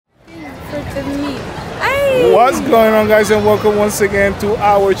to me. Hey. What's going on, guys, and welcome once again to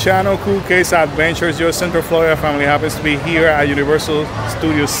our channel, Cool Case Adventures. Your Central Florida family happens to be here at Universal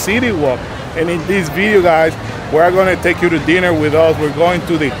Studios CityWalk. And in this video, guys, we're going to take you to dinner with us. We're going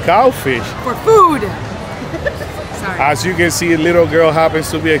to the Cowfish. For food. Sorry. As you can see, a little girl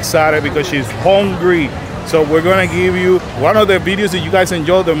happens to be excited because she's hungry. So we're going to give you one of the videos that you guys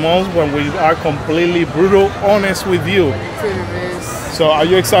enjoy the most when we are completely brutal honest with you. So are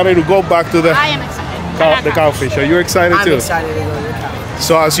you excited to go back to the... I am excited. The Cowfish. Are you excited too? I'm excited to go to the Cowfish.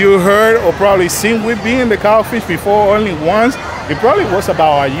 So as you heard or probably seen, we've been in the Cowfish before only once. It probably was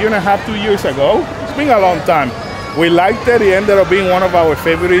about a year and a half, 2 years ago. It's been a long time. We liked it. It ended up being one of our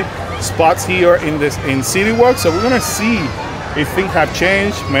favorite spots here in CityWalk. So we're gonna see if things have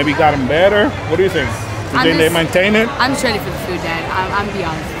changed, maybe gotten better. What do you think? Do you think they maintain it? I'm just ready for the food, Dad. I'm be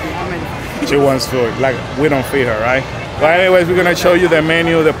honest with you. I'm ready for the food. She wants food. Like, we don't feed her, right? But anyways, we're gonna show you the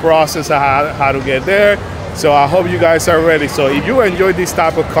menu, the process of how to get there. So I hope you guys are ready. So if you enjoy this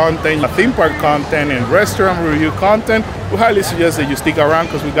type of content, theme park content and restaurant review content, we highly suggest that you stick around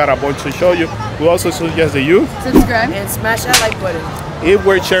because we got a bunch to show you. We also suggest that you subscribe and smash that like button if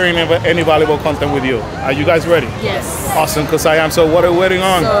we're sharing any valuable content with you. Are you guys ready? Yes. Awesome, because I am. So what are we waiting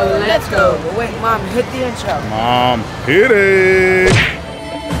on? So let's go. Wait, Mom, hit the intro. Mom, hit it.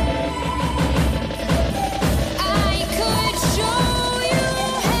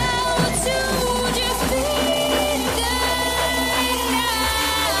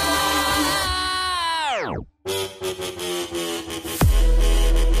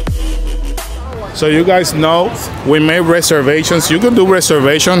 So you guys know we made reservations. You can do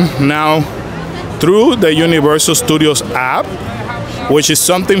reservation now through the Universal Studios app, which is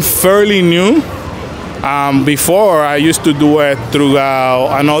something fairly new. Before I used to do it through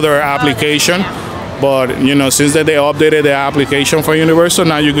another application, but you know, since that they updated the application for Universal,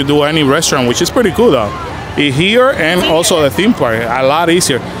 now you can do any restaurant, which is pretty cool though. Here and also the theme park, a lot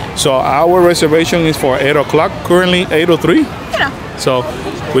easier. So our reservation is for 8 o'clock, currently 8:03. Yeah. So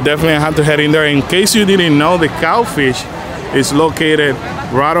we definitely have to head in there. In case you didn't know, the Cowfish is located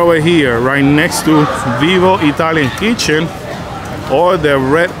right over here, right next to Vivo Italian Kitchen or the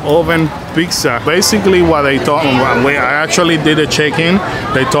Red Oven Pizza. Basically what they told me, I actually did a check-in.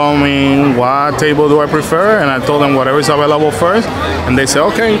 They told me what table do I prefer, and I told them whatever is available first. And they said,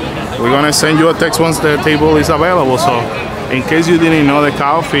 okay, we're gonna send you a text once the table is available. So in case you didn't know, the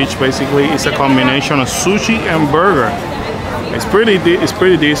Cowfish basically is a combination of sushi and burger. It's pretty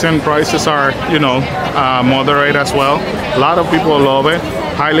decent. Prices are, you know, moderate as well. A lot of people love it.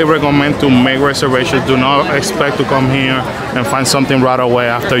 Highly recommend to make reservations. Do not expect to come here and find something right away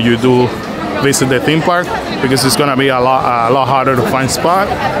after you do visit the theme park, because it's gonna be a lot harder to find spot,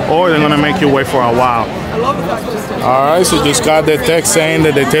 or they're gonna make you wait for a while. All right, so just got the text saying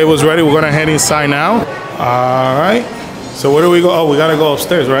that the table's ready. We're gonna head inside now. All right. So where do we go? Oh, we gotta go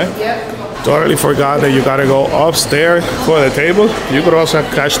upstairs, right? Yep. Totally forgot that you gotta go upstairs for the table. You could also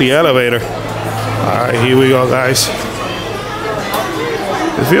catch the elevator. All right, here we go, guys.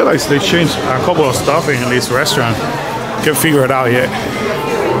 I feel like they changed a couple of stuff in this restaurant. Can't figure it out yet.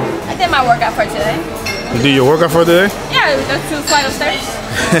 I did my workout for today. You did your workout for today? Yeah, just 2 flights of stairs.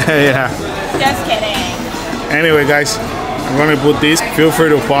 Yeah. Just kidding. Anyway, guys, I'm gonna put this. Feel free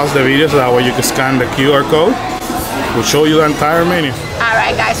to pause the video so that way you can scan the QR code. We'll show you the entire menu.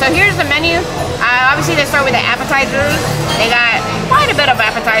 Alright guys, so here's the menu. Obviously they start with the appetizers. They got quite a bit of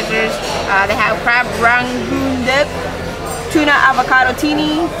appetizers. They have crab rangoon dip, tuna avocado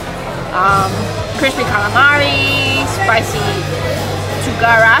tini, crispy calamari, spicy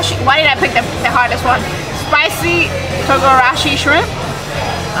togarashi. Why did I pick the hardest one? Spicy togarashi shrimp,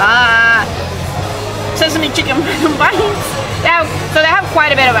 sesame chicken bites. So they have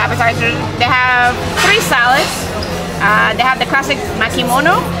quite a bit of appetizers. They have 3 salads. They have the classic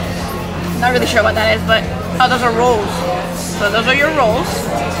makimono. Not really sure what that is, but oh, those are rolls. So those are your rolls.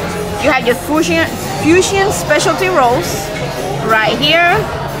 You have your fusion specialty rolls right here.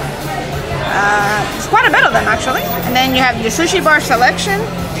 It's quite a bit of them actually. And then you have your sushi bar selection.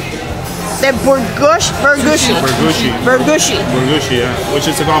 The burgushi, yeah. Which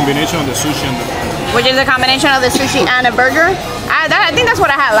is a combination of the sushi and the... Which is a combination of the sushi and a burger. I think that's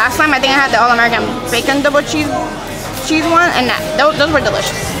what I had last time. I think I had the All-American Bacon Double Cheese one, and those were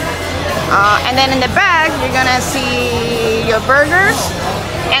delicious. And then in the bag, you're gonna see your burgers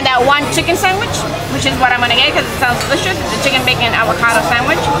and that one chicken sandwich, which is what I'm gonna get because it sounds delicious. It's a chicken bacon avocado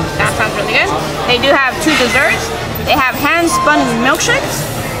sandwich. That sounds really good. They do have 2 desserts. They have hand-spun milkshakes.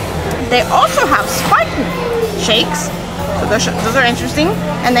 They also have spiked shakes. So those are interesting.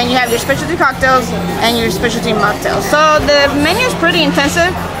 And then you have your specialty cocktails and your specialty mocktails. So the menu is pretty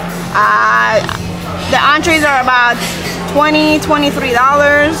intensive. The entrees are about $23.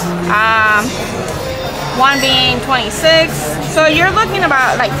 One being 26. So you're looking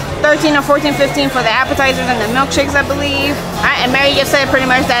about like 13 or 14, 15 for the appetizers and the milkshakes, I believe. And Mary just said pretty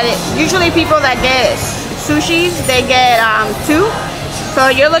much that usually people that get sushis, they get 2.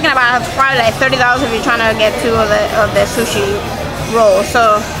 So you're looking about probably like $30 if you're trying to get 2 of the sushi rolls.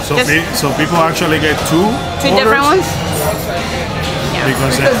 So people actually get 2 orders? Different ones. Yeah.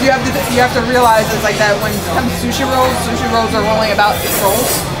 Because you have to realize it's like that when it comes to sushi rolls are only about 8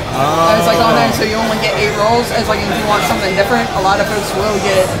 rolls. And it's like on there, so you only get 8 rolls. It's like if you want something different, a lot of folks will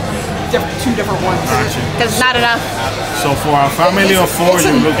get 2 different ones. Because it's not enough. So for a family of 4,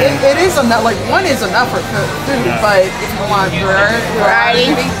 you're looking. It is enough. Like 1 is enough for food, yeah. But if you want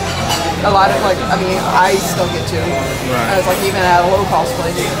variety, a lot of I still get 2. Right. It's like even at a low cost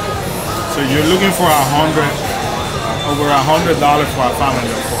place. So you're looking for over $100 for a family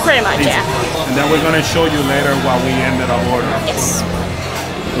of 4. Pretty much, yeah. And then we're gonna show you later what we ended up ordering. Yes.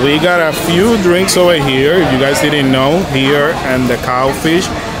 We got a few drinks over here. If you guys didn't know, here and the Cowfish,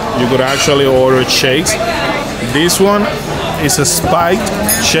 you could actually order shakes. This one is a spiked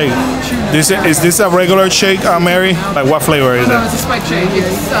shake. Is this a regular shake, Mary? Like what flavor is it? No, it's a spiked shake.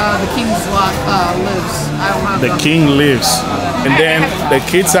 It's the King's Lives. I don't have the King Lives. And then the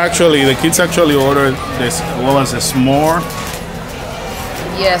kids actually ordered this. What was it? S'more.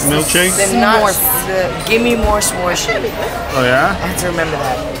 Yes. Milkshake. Give me more s'more shake. Oh yeah. I have to remember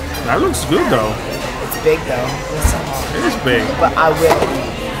that. That looks good though. It's big though. It is big. But I will.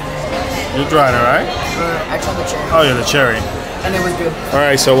 You tried it, right? I tried the cherry. Oh yeah, the cherry. And it was good. All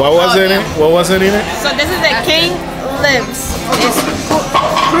right. So what was it in? What was it in it? So this is the King Lives. It's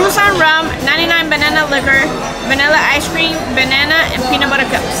Cruisin' rum, 99 banana liquor, vanilla ice cream, banana, and peanut butter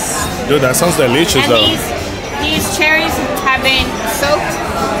cups. Dude, that sounds delicious and though. These cherries have been soaked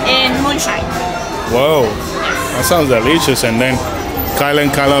in moonshine. Whoa, that sounds delicious. And then Kyle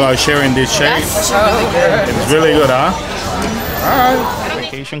and Kyle are sharing this shake. That's really good. It's really good, huh? All right.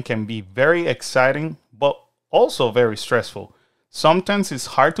 Vacation can be very exciting, but also very stressful. Sometimes it's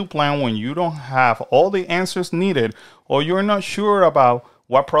hard to plan when you don't have all the answers needed or you're not sure about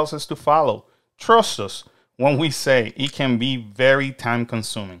what process to follow. Trust us when we say it can be very time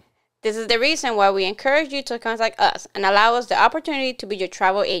consuming. This is the reason why we encourage you to contact us and allow us the opportunity to be your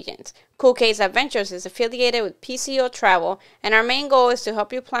travel agents. Cool Case Adventures is affiliated with PCO Travel, and our main goal is to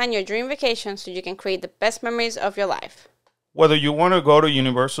help you plan your dream vacation so you can create the best memories of your life. Whether you want to go to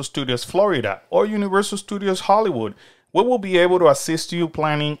Universal Studios Florida or Universal Studios Hollywood, we will be able to assist you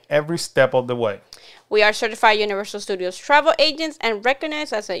planning every step of the way. We are certified Universal Studios travel agents and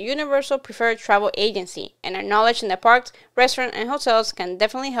recognized as a Universal Preferred Travel Agency, and our knowledge in the parks, restaurants, and hotels can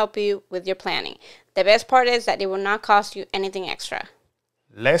definitely help you with your planning. The best part is that it will not cost you anything extra.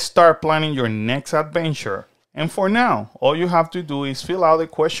 Let's start planning your next adventure. And for now, all you have to do is fill out the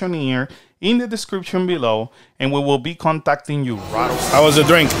questionnaire in the description below, and we will be contacting you right away. How was the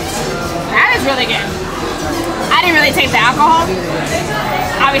drink? That is really good. I didn't really taste the alcohol.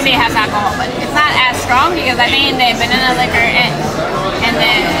 Obviously it has alcohol, but it's not as strong because I think the banana liquor and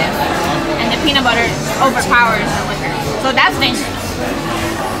the peanut butter overpowers the liquor. So that's dangerous.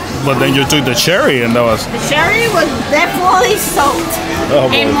 But then you took the cherry and that was... The cherry was definitely soaked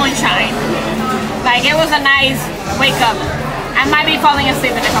in moonshine. Like it was a nice wake up. I might be falling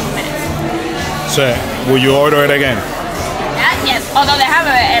asleep in a couple minutes. So, will you order it again? Yes, although they have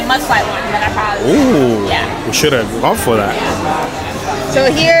a mudslide one that I probably... Ooh, yeah. We should have gone for that.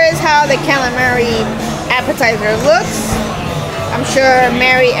 So here is how the calamari appetizer looks. I'm sure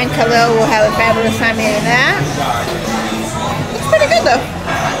Mary and Khalil will have a fabulous time eating that. Looks pretty good though.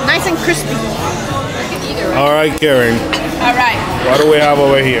 Nice and crispy. All right, Karen. All right. What do we have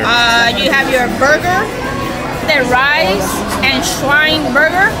over here? You have your burger, the rice and swine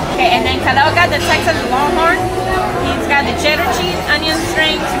burger. Okay, and then Khalil got the Texas Longhorn. He's got the cheddar cheese, onion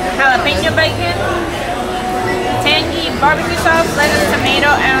strings, jalapeno bacon, tangy barbecue sauce, lettuce, tomato,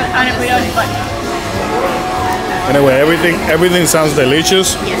 and on a brioche bun. Anyway, everything sounds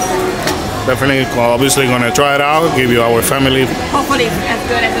delicious. Yes. Definitely, obviously, gonna try it out. Give you our family. Hopefully, it's as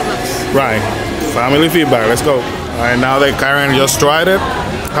good as it looks. Right, family feedback. Let's go. All right, now that Karen just tried it,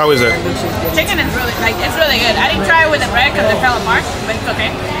 how is it? Chicken is it's really good. I didn't try it with the bread because it fell apart, but it's okay.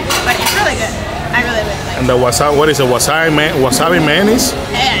 But it's really good. I really like it. And the wasabi, what is it? Wasabi mayonnaise?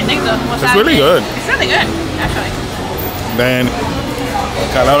 Yeah, I think so. Wasabi. It's really good. It's really good, actually. Then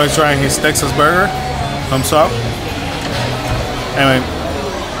Khalil is trying his Texas burger. Thumbs up. And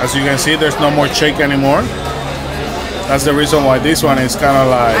as you can see, there's no more shake anymore. That's the reason why this one is kind of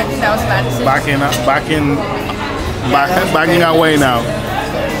like I think that was a bad decision. backing away now.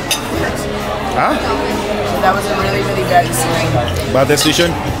 Huh? That was a really, really bad decision. Bad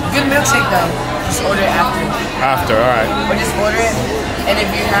decision? Good milkshake though. Just order it after. After, all right. Or just order it, and if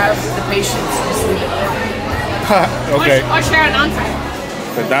you have the patience, just leave it. Okay. Or share an entree.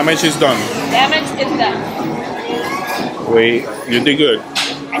 The damage is done. Damage is done. You did good.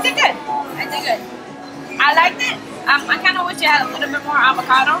 I did good. I did good. I liked it. I kind of wish it had a little bit more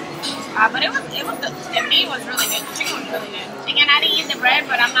avocado, but it was good. The meat was really good. The chicken was really good. Again, I didn't eat the bread,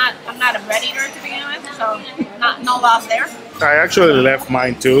 but I'm not a bread eater to begin with, so no loss there. I actually left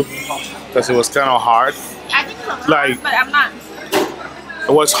mine too because it was kind of hard. I think it was Like- but I'm not.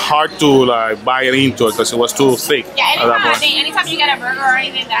 It was hard to like bite into it because it was too thick. Yeah, at that point. anytime you get a burger or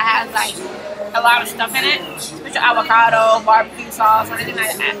anything that has like a lot of stuff in it, especially avocado, barbecue sauce, or anything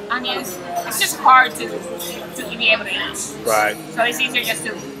like that, onions, it's just hard to be able to eat. Right. So it's easier just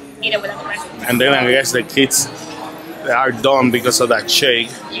to eat it without the bread. And then I guess the kids, they are done because of that shake.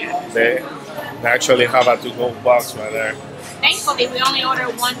 Yeah. They actually have a to-go box right there. Thankfully, we only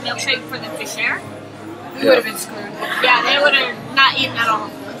ordered one milkshake for them to share. We would have been screwed. Yeah, they would have not eaten at all.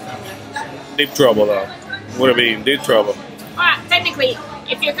 Deep trouble though. Would have been in deep trouble. Well, technically,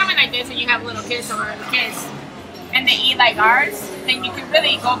 if you're coming like this and you have little kids or kids and they eat like ours, then you can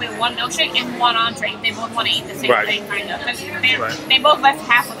really go with one milkshake and one entree. They both want to eat the same Right. thing, kind of. Because Right. they both left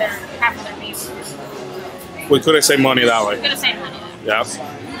half of their meal. We could have saved money that way. Could have saved money. Yeah.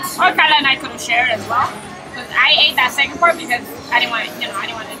 Or Carla and I could have shared as well. Because I ate that second part because I didn't want to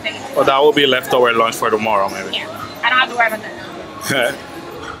take it. Well, that will be leftover lunch for tomorrow, maybe. Yeah, I don't have to worry about that.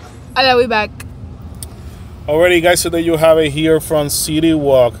 Okay, we back. Alrighty, guys, so there you have it here from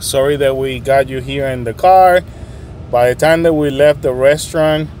CityWalk. Sorry that we got you here in the car. By the time that we left the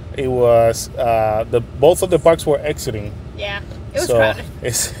restaurant, it was both of the parks were exiting. Yeah, it was So crowded.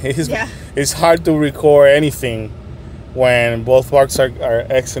 it's hard to record anything when both parks are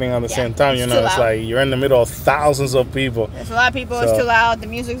exiting at the same time. You it's know, too it's loud. like you're in the middle of thousands of people. There's a lot of people. It's So- too loud. The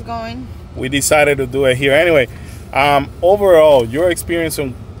music's going. We decided to do it here anyway. Overall, your experience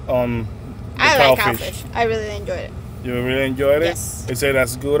on the I like Cowfish. Cowfish. I really enjoyed it. You really enjoyed it? Yes. Is it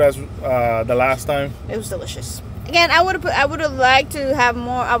as good as the last time? It was delicious. Again, I would have liked to have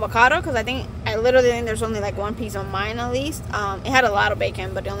more avocado because I literally think there's only like one piece on mine at least. It had a lot of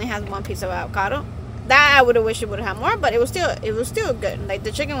bacon, but it only has one piece of avocado. That I would have wished it would have had more, but it was still good. Like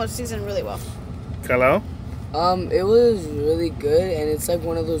the chicken was seasoned really well. Hello? It was really good, and it's like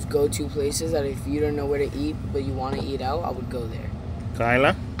one of those go-to places that if you don't know where to eat but you want to eat out, I would go there.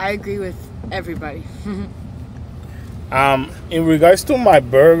 Kyla? I agree with everybody. In regards to my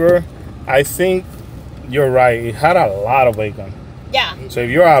burger, I think you're right. It had a lot of bacon. Yeah. So if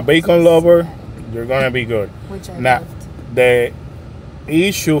you're a bacon lover, you're gonna be good. Which I Now, loved. the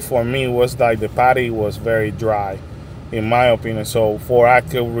issue for me was like the patty was very dry, in my opinion. So for I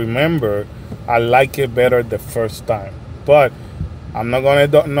can remember, I like it better the first time. But I'm not gonna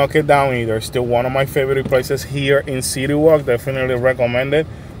knock it down either. Still one of my favorite places here in CityWalk. Definitely recommend it.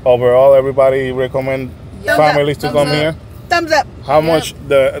 Overall, everybody recommend families to come here. Thumbs up. How much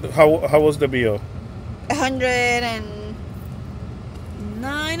how was the bill?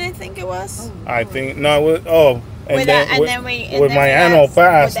 109, I think it was. I think no. It was, with my annual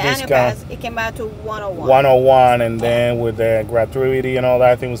pass with the annual discount, pass, it came out to 101. 101, and then with the gratuity and all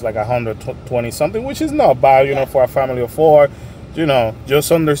that, I think it was like 120 something, which is not bad, you know, for a family of 4. You know,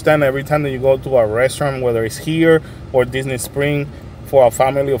 just understand every time that you go to a restaurant, whether it's here or Disney Spring, for a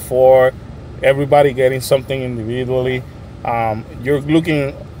family of 4, everybody getting something individually, you're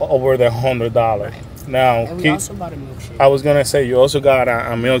looking over the $100. Now, And we also bought a milkshake. I was gonna say you also got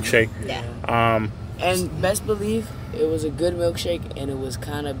a milkshake. Yeah. And best believe, it was a good milkshake, and it was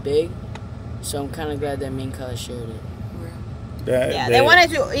kind of big, so I'm kind of glad that me and Kyle shared it. Yeah, they wanted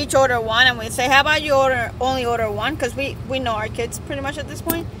to each order one, and we say, how about you only order one? Because we know our kids pretty much at this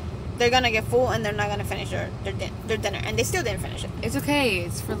point. They're going to get full, and they're not going to finish their dinner. And they still didn't finish it. It's okay.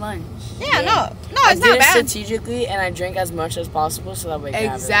 It's for lunch. Yeah, no, I it's did not it bad. strategically, and I drank as much as possible so that way I could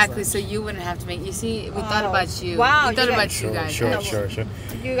have it as Exactly. lunch. So you wouldn't have to make. You see, we thought about you. Wow, We thought you about guys- you guys. Sure.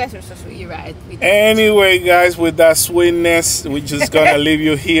 You guys are so sweet. You're right. We did. Anyway, guys, with that sweetness, we're just gonna leave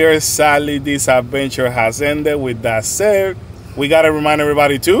you here. Sadly, this adventure has ended. With that said, we gotta remind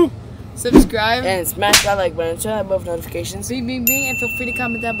everybody to Subscribe. And smash that like button, turn on both notifications. Bing, and feel free to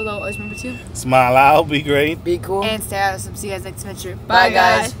comment down below. Always remember to. smile out, be great. Be cool. And stay out of some. See you guys next adventure. Bye,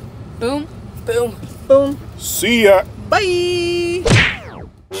 guys. Boom. Boom. Boom. See ya. Bye.